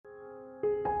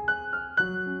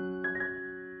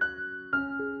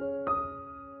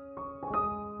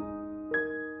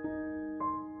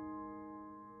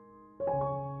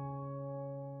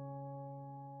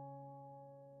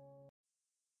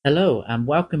Hello and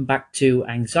welcome back to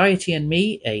Anxiety and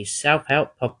Me, a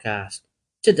self-help podcast.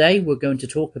 Today we're going to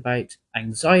talk about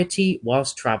anxiety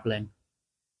whilst travelling.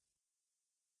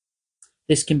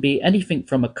 This can be anything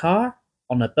from a car,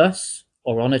 on a bus,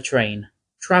 or on a train,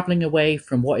 travelling away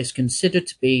from what is considered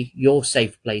to be your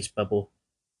safe place bubble.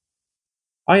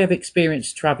 I have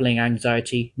experienced travelling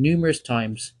anxiety numerous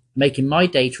times, making my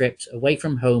day trips away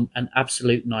from home an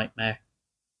absolute nightmare.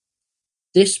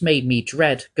 This made me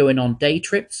dread going on day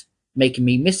trips, making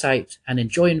me miss out and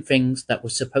enjoying things that were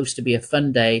supposed to be a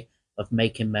fun day of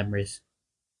making memories.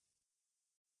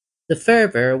 The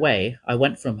further away I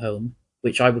went from home,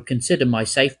 which I would consider my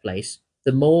safe place,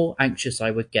 the more anxious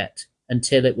I would get,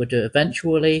 until it would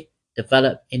eventually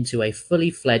develop into a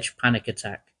fully fledged panic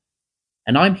attack.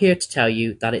 And I'm here to tell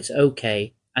you that it's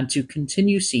okay and to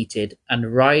continue seated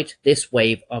and ride this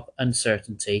wave of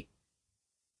uncertainty.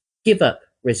 Give up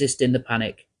resisting the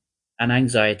panic and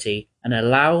anxiety and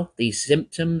allow these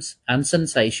symptoms and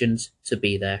sensations to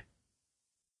be there.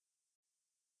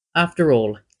 After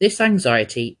all, this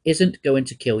anxiety isn't going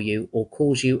to kill you or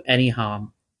cause you any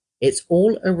harm. It's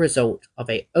all a result of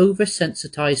an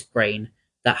oversensitized brain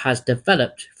that has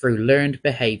developed through learned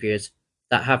behaviors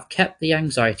that have kept the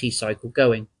anxiety cycle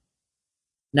going.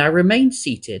 Now remain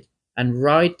seated and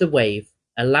ride the wave,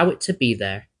 allow it to be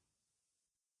there.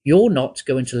 You're not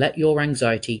going to let your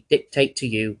anxiety dictate to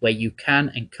you where you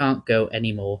can and can't go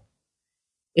anymore.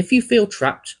 If you feel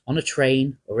trapped on a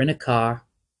train or in a car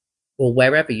or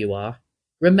wherever you are,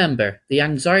 remember the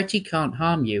anxiety can't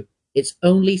harm you. It's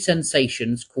only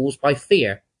sensations caused by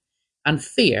fear, and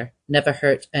fear never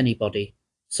hurts anybody,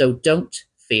 so don't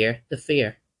fear the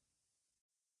fear.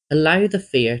 Allow the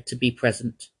fear to be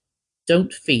present.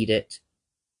 Don't feed it.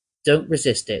 Don't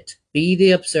resist it. Be the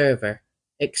observer.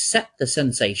 Accept the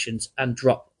sensations and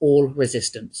drop all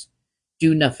resistance.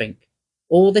 Do nothing.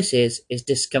 All this is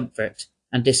discomfort,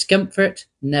 and discomfort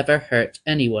never hurt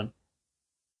anyone.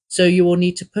 So you will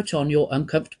need to put on your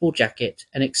uncomfortable jacket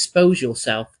and expose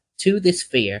yourself to this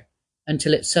fear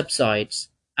until it subsides,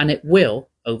 and it will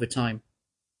over time.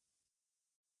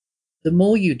 The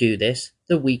more you do this,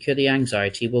 the weaker the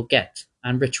anxiety will get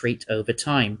and retreat over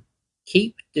time.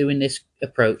 Keep doing this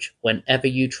approach whenever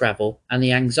you travel, and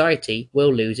the anxiety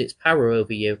will lose its power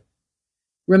over you.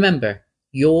 Remember,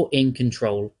 you're in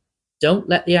control. Don't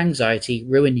let the anxiety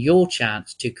ruin your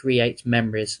chance to create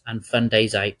memories and fun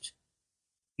days out.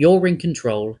 You're in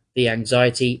control. The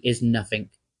anxiety is nothing.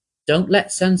 Don't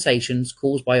let sensations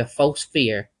caused by a false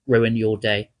fear ruin your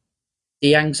day.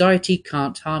 The anxiety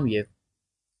can't harm you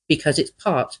because it's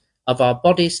part of our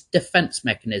body's defense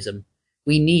mechanism.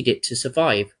 We need it to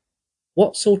survive.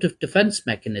 What sort of defense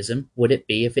mechanism would it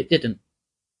be if it didn't?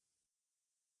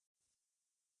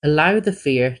 Allow the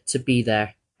fear to be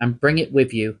there and bring it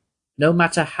with you. No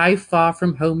matter how far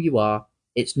from home you are,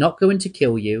 it's not going to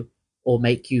kill you or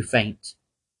make you faint.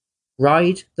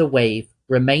 Ride the wave,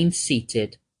 remain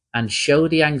seated, and show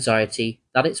the anxiety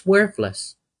that it's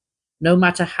worthless. No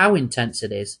matter how intense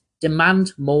it is,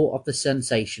 demand more of the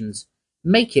sensations,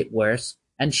 make it worse,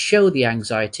 and show the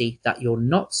anxiety that you're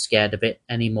not scared of it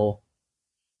anymore.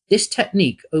 This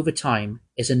technique over time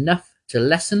is enough to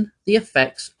lessen the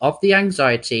effects of the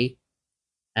anxiety,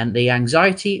 and the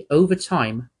anxiety over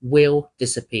time will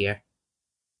disappear.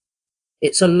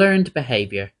 It's a learned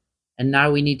behavior, and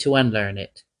now we need to unlearn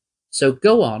it. So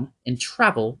go on and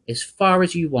travel as far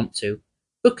as you want to,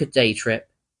 book a day trip,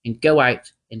 and go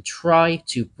out and try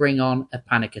to bring on a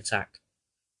panic attack.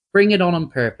 Bring it on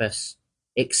purpose.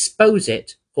 Expose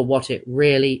it for what it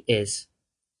really is,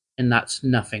 and that's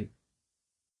nothing.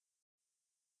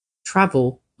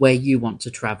 Travel where you want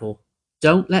to travel.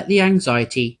 Don't let the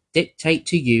anxiety dictate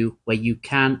to you where you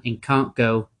can and can't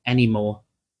go anymore.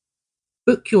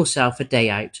 Book yourself a day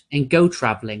out and go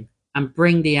travelling and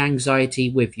bring the anxiety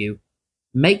with you.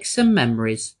 Make some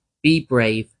memories, be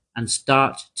brave, and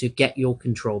start to get your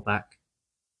control back.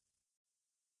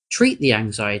 Treat the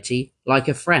anxiety like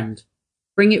a friend.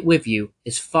 Bring it with you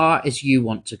as far as you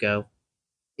want to go.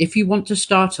 If you want to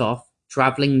start off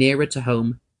travelling nearer to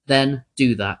home, then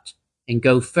do that and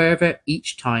go further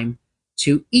each time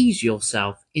to ease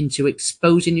yourself into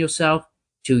exposing yourself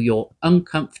to your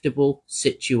uncomfortable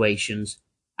situations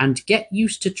and get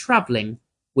used to travelling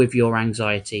with your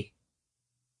anxiety.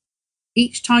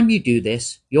 Each time you do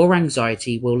this, your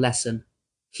anxiety will lessen.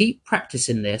 Keep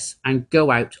practicing this and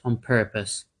go out on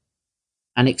purpose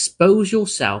and expose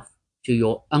yourself to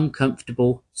your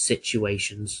uncomfortable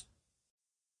situations.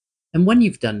 And when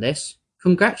you've done this,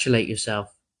 congratulate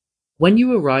yourself. When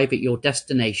you arrive at your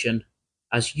destination,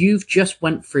 as you've just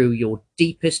went through your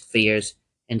deepest fears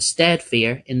and stared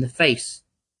fear in the face,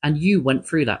 and you went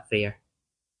through that fear.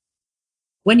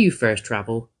 When you first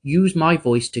travel, use my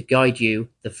voice to guide you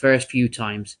the first few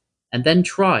times, and then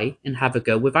try and have a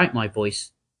go without my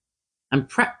voice. And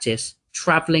practice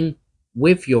traveling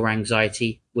with your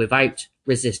anxiety without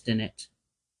resisting it.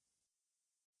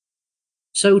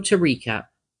 So to recap,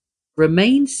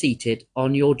 remain seated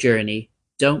on your journey,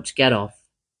 don't get off.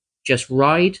 Just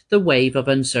ride the wave of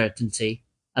uncertainty,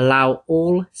 allow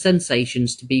all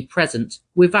sensations to be present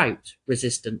without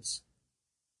resistance.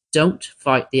 Don't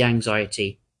fight the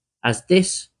anxiety, as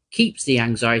this keeps the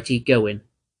anxiety going.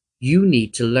 You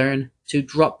need to learn to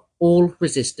drop all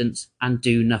resistance and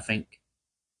do nothing.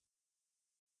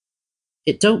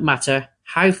 It don't matter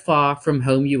how far from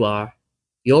home you are,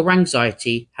 your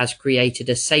anxiety has created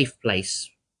a safe place.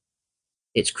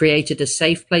 It's created a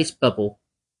safe place bubble,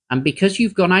 and because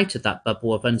you've gone out of that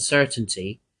bubble of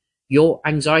uncertainty, your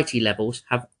anxiety levels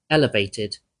have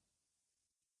elevated.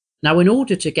 Now, in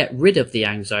order to get rid of the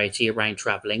anxiety around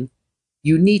travelling,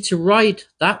 you need to ride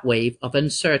that wave of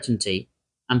uncertainty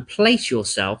and place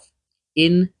yourself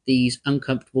in these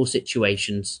uncomfortable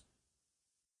situations.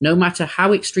 No matter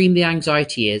how extreme the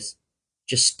anxiety is,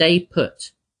 just stay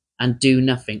put and do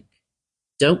nothing.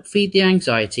 Don't feed the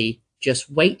anxiety,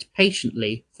 just wait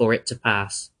patiently for it to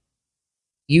pass.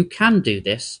 You can do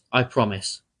this, I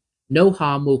promise. No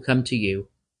harm will come to you.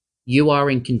 You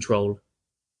are in control.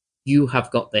 You have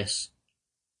got this.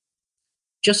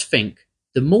 Just think,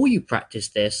 the more you practice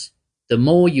this, the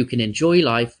more you can enjoy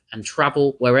life and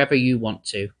travel wherever you want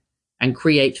to, and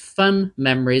create fun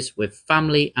memories with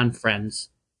family and friends.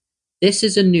 This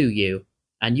is a new you,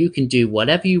 and you can do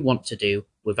whatever you want to do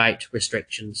without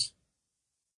restrictions.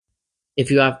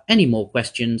 If you have any more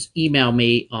questions, email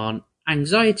me on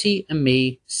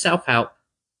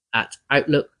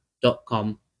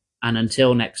anxietyandmeselfhelp@outlook.com, and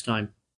until next time.